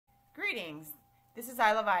Greetings, this is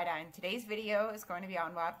I Love Iodine. Today's video is going to be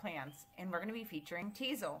on wild plants, and we're going to be featuring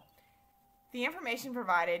Teasel. The information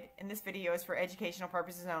provided in this video is for educational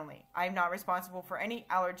purposes only. I am not responsible for any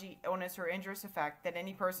allergy, illness, or injurious effect that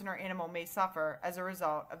any person or animal may suffer as a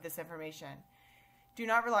result of this information. Do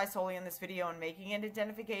not rely solely on this video in making an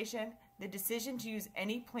identification. The decision to use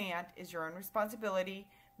any plant is your own responsibility.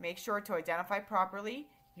 Make sure to identify properly,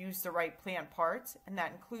 use the right plant parts, and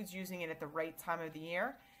that includes using it at the right time of the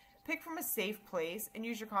year. Pick from a safe place and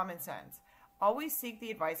use your common sense. Always seek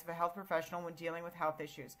the advice of a health professional when dealing with health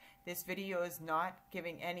issues. This video is not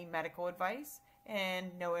giving any medical advice,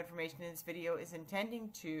 and no information in this video is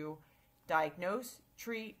intending to diagnose,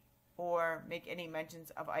 treat, or make any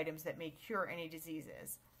mentions of items that may cure any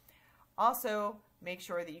diseases. Also, make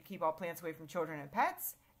sure that you keep all plants away from children and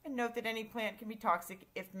pets, and note that any plant can be toxic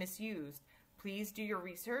if misused. Please do your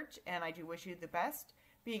research, and I do wish you the best.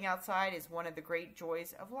 Being outside is one of the great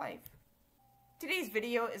joys of life. Today's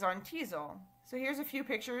video is on Teasel. So here's a few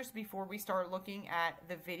pictures before we start looking at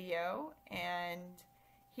the video, and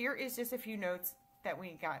here is just a few notes that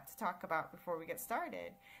we got to talk about before we get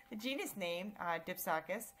started. The genus name,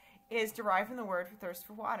 Dipsacus, is derived from the word for thirst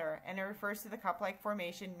for water, and it refers to the cup-like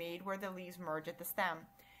formation made where the leaves merge at the stem.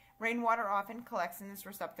 Rainwater often collects in this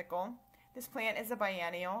receptacle. This plant is a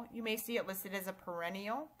biennial. You may see it listed as a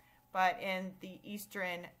perennial, but in the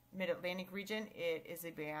eastern mid-Atlantic region, it is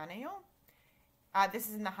a biennial. This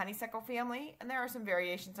is in the honeysuckle family, and there are some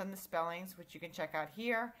variations on the spellings, which you can check out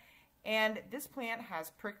here. And this plant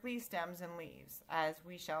has prickly stems and leaves, as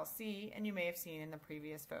we shall see, and you may have seen in the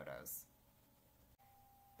previous photos.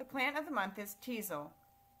 The plant of the month is Teasel,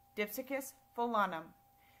 Dipsacus fullonum.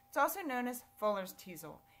 It's also known as Fuller's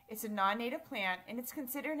Teasel. It's a non-native plant, and it's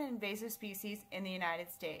considered an invasive species in the United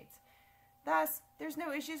States. Thus, there's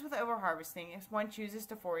no issues with overharvesting if one chooses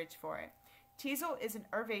to forage for it. Teasel is an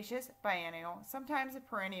herbaceous biennial, sometimes a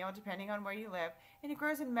perennial depending on where you live, and it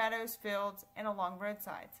grows in meadows, fields, and along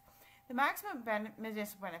roadsides. The maximum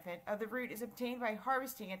medicinal benefit of the root is obtained by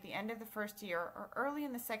harvesting at the end of the first year or early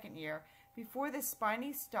in the second year before the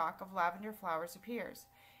spiny stalk of lavender flowers appears.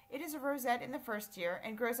 It is a rosette in the first year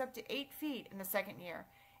and grows up to 8 feet in the second year.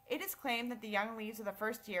 It is claimed that the young leaves of the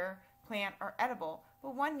first year plant are edible,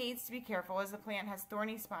 but one needs to be careful as the plant has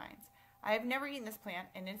thorny spines. I have never eaten this plant,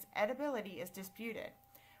 and its edibility is disputed.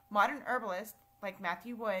 Modern herbalists, like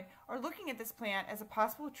Matthew Wood, are looking at this plant as a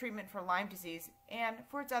possible treatment for Lyme disease and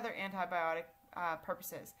for its other antibiotic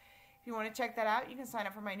purposes. If you want to check that out, you can sign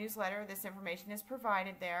up for my newsletter. This information is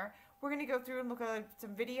provided there. We're going to go through and look at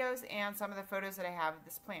some videos and some of the photos that I have of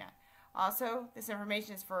this plant. Also, this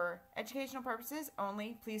information is for educational purposes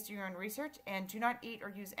only. Please do your own research and do not eat or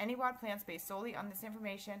use any wild plants based solely on this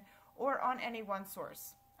information or on any one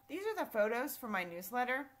source. These are the photos from my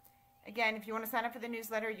newsletter. Again, if you want to sign up for the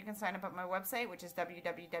newsletter, you can sign up at my website, which is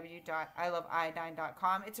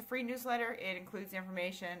www.iloveiodine.com. It's a free newsletter. It includes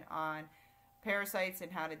information on parasites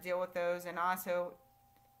and how to deal with those, and also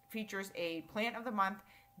features a plant of the month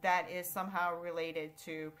that is somehow related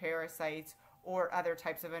to parasites or other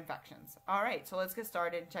types of infections. Alright, so let's get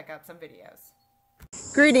started and check out some videos.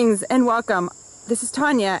 Greetings and welcome. This is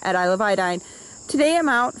Tanya at I Love Iodine. Today I'm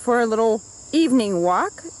out for a little evening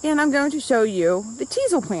walk, and I'm going to show you the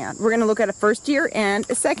Teasel plant. We're going to look at a first year and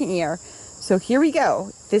a second year. So here we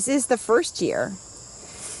go. This is the first year.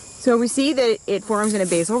 So we see that it forms in a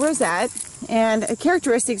basal rosette, and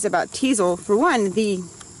characteristics about Teasel, for one, the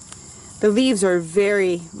leaves are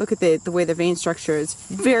very, look at the way the vein structure is,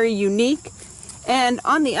 very unique. And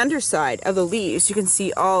on the underside of the leaves, you can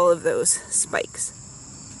see all of those spikes.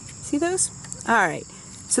 See those? Alright,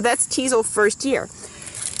 so that's Teasel first year.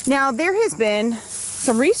 Now, there has been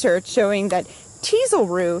some research showing that Teasel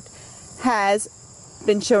root has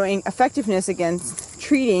been showing effectiveness against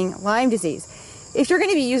treating Lyme disease. If you're going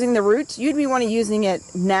to be using the roots, you'd be wanting using it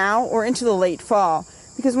now or into the late fall.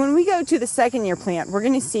 Because when we go to the second year plant, we're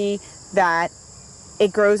going to see that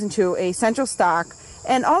it grows into a central stalk,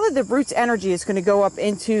 and all of the root's energy is going to go up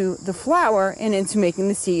into the flower and into making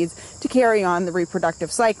the seeds to carry on the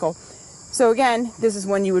reproductive cycle. So again, this is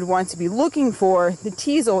when you would want to be looking for the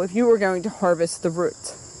Teasel if you were going to harvest the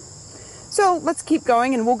roots. So let's keep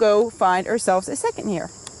going, and we'll go find ourselves a second year.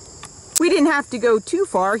 We didn't have to go too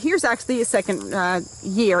far. Here's actually a second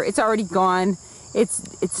year. It's already gone.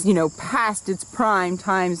 It's you know, past its prime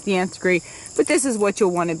times the nth degree, but this is what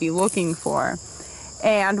you'll want to be looking for.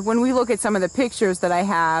 And when we look at some of the pictures that I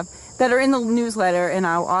have that are in the newsletter, and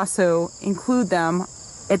I'll also include them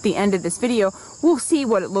at the end of this video, we'll see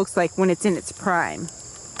what it looks like when it's in its prime.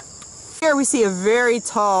 Here we see a very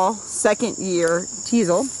tall second year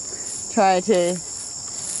Teasel. Try to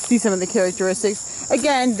see some of the characteristics.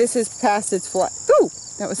 Again, this is past its flight. Ooh,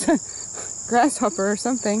 that was a grasshopper or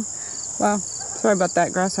something. Wow, sorry about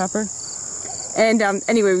that, grasshopper. And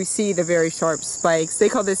anyway, we see the very sharp spikes. They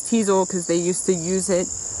call this teasel because they used to use it,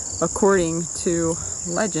 according to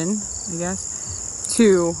legend, I guess,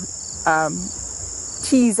 to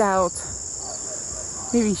tease out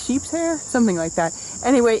maybe sheep's hair, something like that.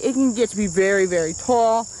 Anyway, it can get to be very, very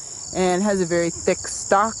tall and has a very thick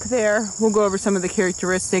stalk there. We'll go over some of the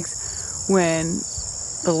characteristics when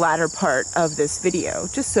the latter part of this video,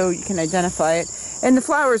 just so you can identify it. And the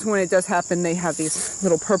flowers, when it does happen, they have these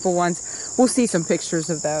little purple ones. We'll see some pictures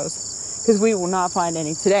of those because we will not find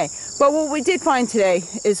any today. But what we did find today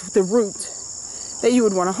is the root that you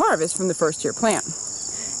would want to harvest from the first year plant.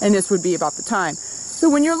 And this would be about the time. So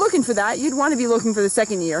when you're looking for that, you'd want to be looking for the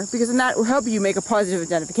second year, because then that will help you make a positive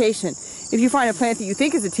identification. If you find a plant that you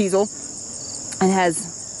think is a teasel and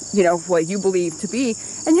has, you know, what you believe to be,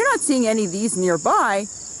 and you're not seeing any of these nearby,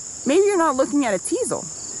 maybe you're not looking at a teasel.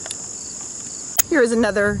 Here is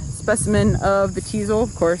another specimen of the teasel,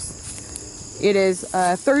 of course. It is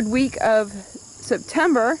third week of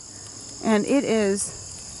September, and it is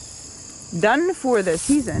done for the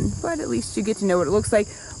season, but at least you get to know what it looks like.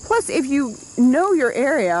 Plus, if you know your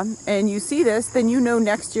area and you see this, then you know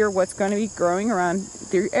next year what's going to be growing around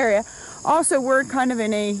your area. Also, we're kind of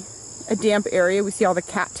in a damp area. We see all the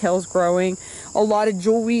cattails growing, a lot of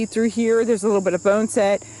jewelweed through here. There's a little bit of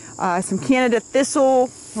boneset, some Canada thistle.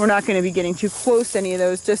 We're not going to be getting too close to any of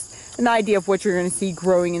those, just an idea of what you're going to see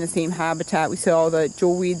growing in the same habitat. We see all the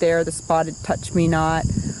jewelweed there, the spotted touch-me-not.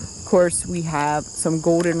 Of course, we have some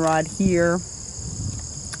goldenrod here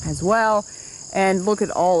as well. And look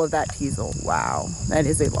at all of that teasel. Wow, that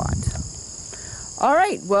is a lot. All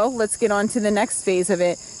right, well, let's get on to the next phase of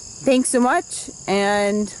it. Thanks so much,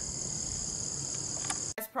 and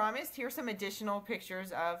as promised, here's some additional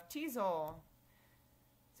pictures of teasel.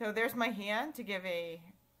 So there's my hand to give a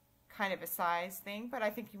kind of a size thing, but I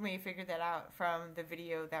think you may figure that out from the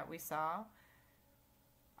video that we saw.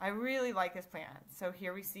 I really like this plant. So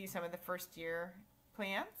here we see some of the first year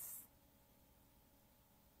plants.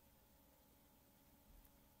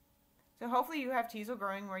 So hopefully you have teasel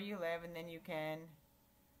growing where you live, and then you can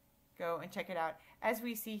go and check it out. As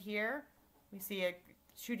we see here, we see it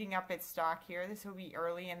shooting up its stalk here. This will be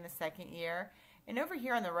early in the second year. And over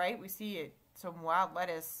here on the right, we see some wild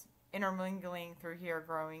lettuce intermingling through here,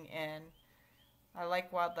 growing in. I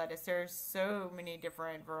like wild lettuce. There's so many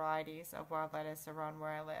different varieties of wild lettuce around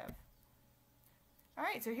where I live.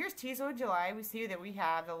 Alright, so here's teasel in July. We see that we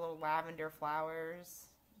have the little lavender flowers.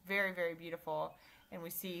 Very, very beautiful. And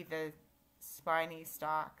we see the spiny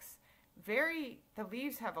stalks. The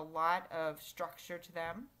leaves have a lot of structure to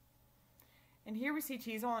them. And here we see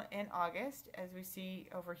teasel in August. As we see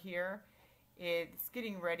over here, it's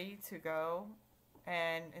getting ready to go.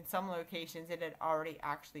 And in some locations, it had already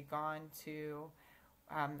actually gone to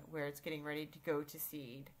where it's getting ready to go to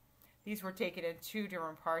seed. These were taken in 2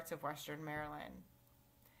 different parts of Western Maryland.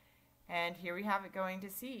 And here we have it going to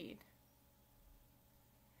seed.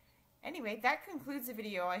 Anyway, that concludes the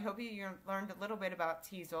video. I hope you learned a little bit about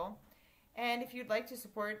teasel. And if you'd like to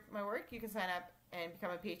support my work, you can sign up and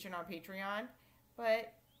become a patron on Patreon.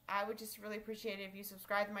 But I would just really appreciate it if you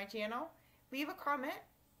subscribe to my channel. Leave a comment.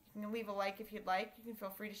 You can leave a like if you'd like. You can feel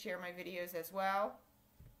free to share my videos as well.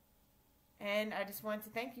 And I just want to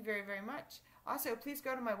thank you very, very much. Also, please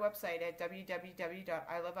go to my website at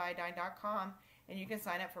www.iloveiodine.com. And you can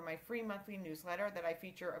sign up for my free monthly newsletter that I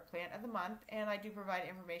feature a plant of the month, and I do provide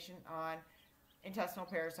information on intestinal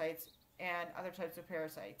parasites and other types of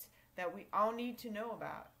parasites that we all need to know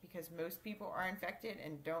about, because most people are infected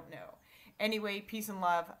and don't know. Anyway, peace and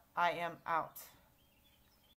love. I am out.